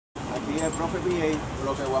aquí es Profe PA.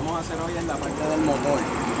 Lo que vamos a hacer hoy es la parte del motor.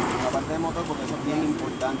 La parte del motor, porque eso es bien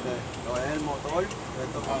importante. Lo es el motor,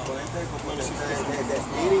 estos componentes de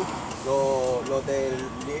steering, los del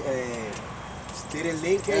steering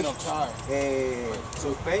linkage,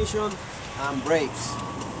 suspension and brakes.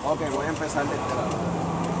 Ok, voy a empezar de este lado.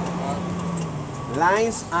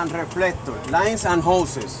 Lines and reflector, lines and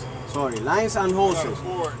hoses. Sorry, lines and hoses.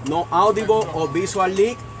 No audible or visual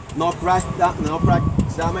leak. No crack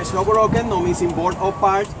damage or broken, no missing board or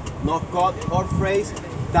parts, no cut or phrase,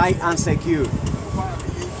 tight and secure.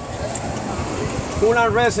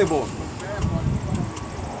 Coolant reservoir,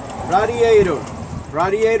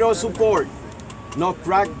 radiator support, no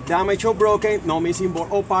crack, damage or broken, no missing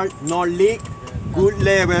board or part, no leak, good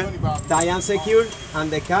level, tight and secure,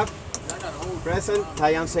 and the cap present,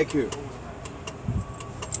 tight and secure.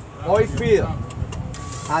 Oil fill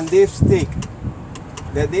and dipstick.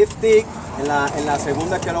 De dipstick, en la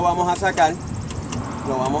segunda que lo vamos a sacar,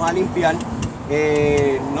 lo vamos a limpiar.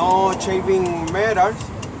 No shaving metals,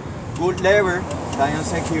 good lever, tight and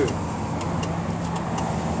secure.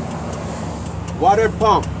 Water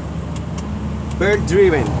pump, bird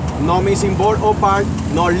driven, no missing board or part,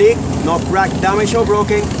 no leak, no crack, damage or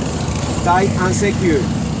broken, tight and secure.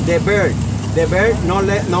 The bird no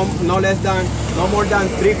more than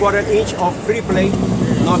 3/4 inch of free play.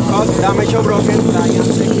 No cut, damage or broken, tight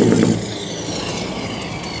and secure.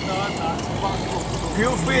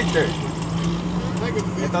 Fuel filter.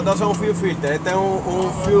 Estos dos son fuel filter. Este es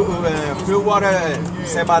un fuel water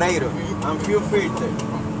separator and fuel filter.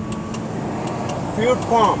 Fuel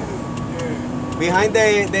pump. Behind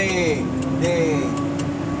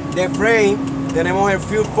the frame tenemos el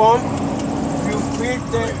fuel pump, fuel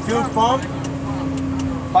filter, fuel pump,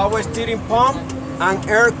 power steering pump, and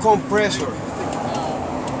air compressor.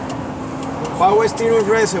 Power steering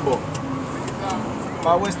reservoir,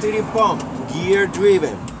 power steering pump, gear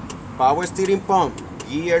driven, power steering pump,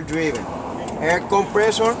 gear driven, air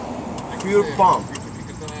compressor, fuel pump,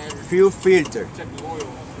 fuel filter.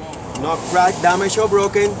 No crack, damage or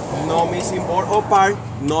broken, no missing board or part,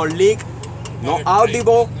 no leak, no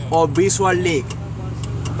audible or visual leak,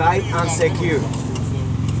 tight and secure.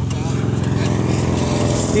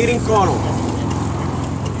 Steering column,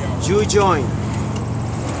 U-joint,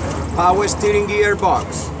 power steering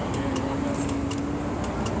gearbox.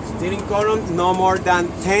 Steering column no more than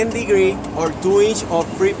 10 degrees or 2 inch of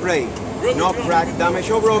free play. No crack, damage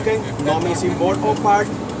or broken, no missing board or part,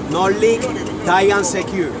 no leak, tight and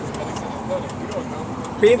secure.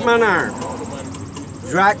 Pitman arm,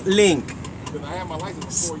 drag link,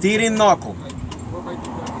 steering knuckle,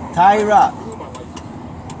 tie rod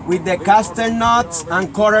with the caster nuts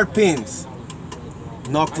and quarter pins.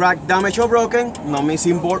 No crack, damage or broken, no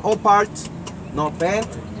missing board or parts, no bent,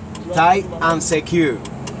 tight and secure.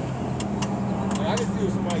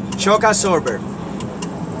 Shock absorber,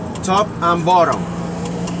 top and bottom.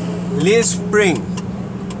 Leaf spring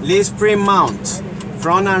mount,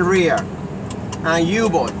 front and rear, and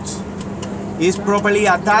U-bolt is properly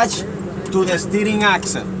attached to the steering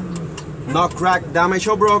axle. No crack, damage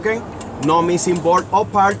or broken, no missing board or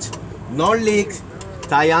parts, no leaks,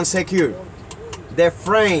 tight and secure. The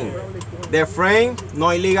frame, no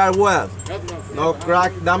illegal weld, no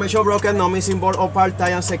crack, damage or broken, no missing board or part,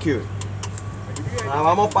 tight and secure. Ahora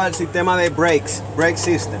vamos para el sistema de brakes, brake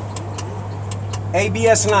system.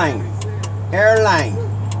 ABS line, air line,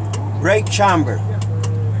 brake chamber,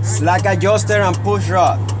 slack adjuster and push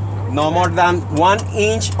rod. No more than 1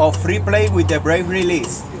 inch of free play with the brake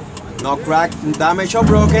release. No crack, damage or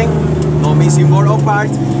broken, no missing board or part,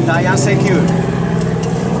 tight and secure.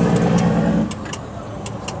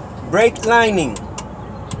 Brake lining,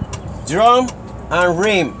 drum and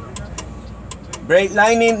rim. Brake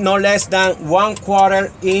lining no less than 1/4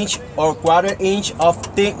 inch or 1/4 inch of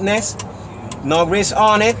thickness. No grease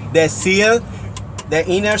on it. The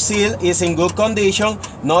inner seal is in good condition.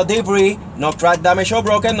 No debris, no crack, damage or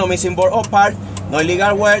broken, no missing board or part, no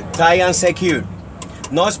illegal wear, tight and secure.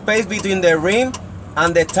 No space between the rim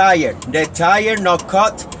and the tire. The tire no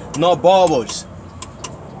cut, no bubbles.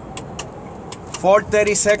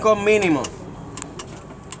 4/32 minimum.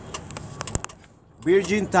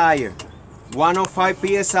 Virgin tire, 105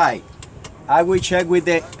 psi. I will check with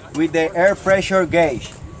the air pressure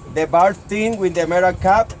gauge. The valve tin with the metal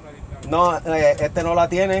cap, no, este no la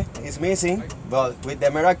tiene, it's missing, but with the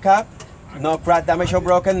metal cap, no crack, damage or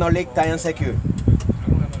broken, no leak, tight and secure.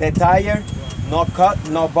 The tire, no cut,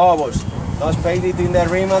 no bubbles, no space between the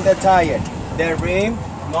rim and the tire. The rim,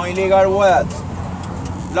 no illegal welds.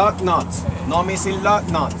 Lock nuts, no missing lock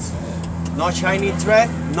nuts. No shiny thread,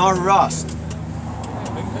 no rust.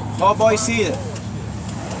 Hot boy seal.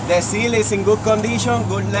 The seal is in good condition,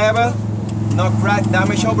 good level, no crack,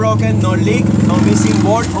 damage or broken, no leak, no missing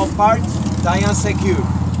board or parts, tight and secure.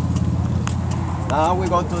 Now we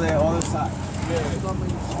go to the other side.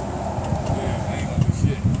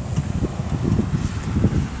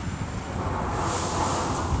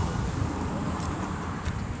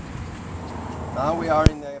 Now we are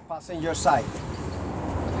in the passenger side.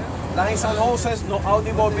 Lines and hoses, no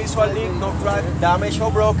audible visual leak, no crack, damage or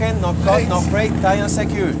broken, no cut, no freight, tight and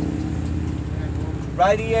secure.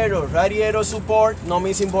 Radiator support, no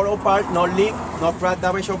missing board or part, no leak, no crack,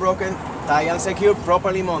 damage or broken, tight and secure,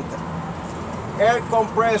 properly mounted. Air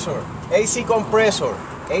compressor, AC compressor,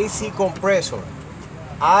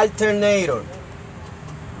 alternator,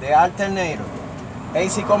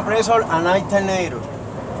 AC compressor and alternator,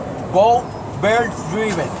 both belt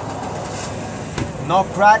driven, no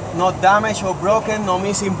crack, no damage or broken, no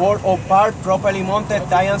missing board or part, properly mounted,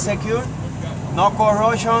 tight and secure, no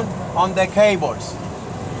corrosion on the cables.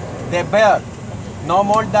 The belt, no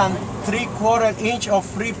more than 3/4 inch of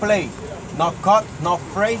free play, no cut, no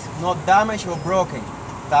fray, no damage or broken,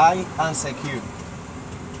 tight and secure.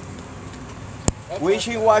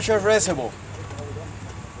 Windshield washer reservoir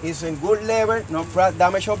is in good level, no crack,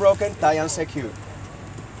 damage or broken, tight and secure.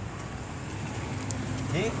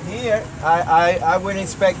 Here, I will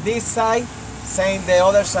inspect this side, same the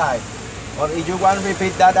other side. Or if you want to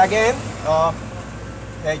repeat that again,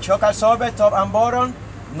 the shock absorber, top and bottom,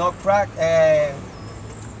 no crack,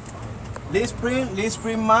 leaf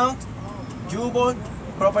spring mount, U-bolt,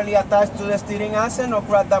 properly attached to the steering axle, no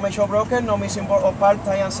crack, damage or broken, no missing board or part,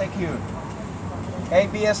 tight and secure.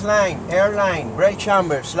 ABS line, air line, brake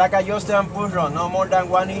chamber, slack adjuster and push rod, no more than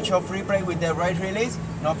 1 inch of free play with the brake release,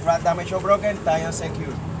 no crack, damage or broken, tight and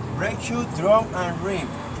secure. Brake shoe, drum and rim,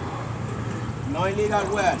 no illegal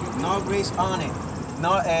wear, no grease on it,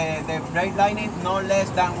 no, the brake lining no less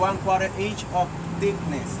than 1/4 inch of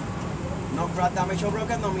thickness, no crack, damage or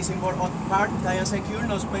broken, no missing board or part, tight and secure,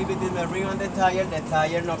 no space between the rim and the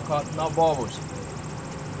tire no cut, no bubbles.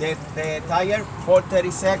 The tire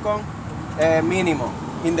 4/32 minimum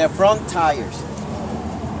in the front tires.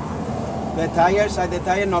 The tires are the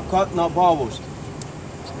tire, no cut, no bubbles.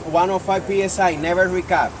 105 psi, never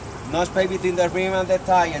recap. No space between the rim and the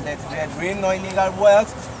tire. The rim, no illegal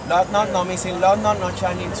welds. Lock nut, no missing lock nut, no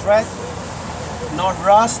shining thread, no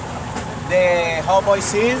rust. The hub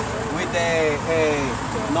seal with the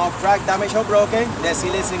no crack, damage or broken. The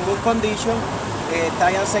seal is in good condition.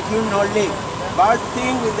 Tight and secure, no leak. Bar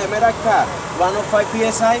thin with the metal cap, 105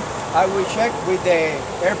 psi. I will check with the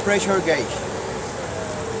air pressure gauge.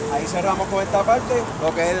 Ahí cerramos con esta parte,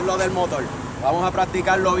 lo que es lo del motor. Vamos a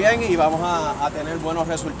practicarlo bien y vamos a tener buenos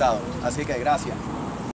resultados. Así que gracias.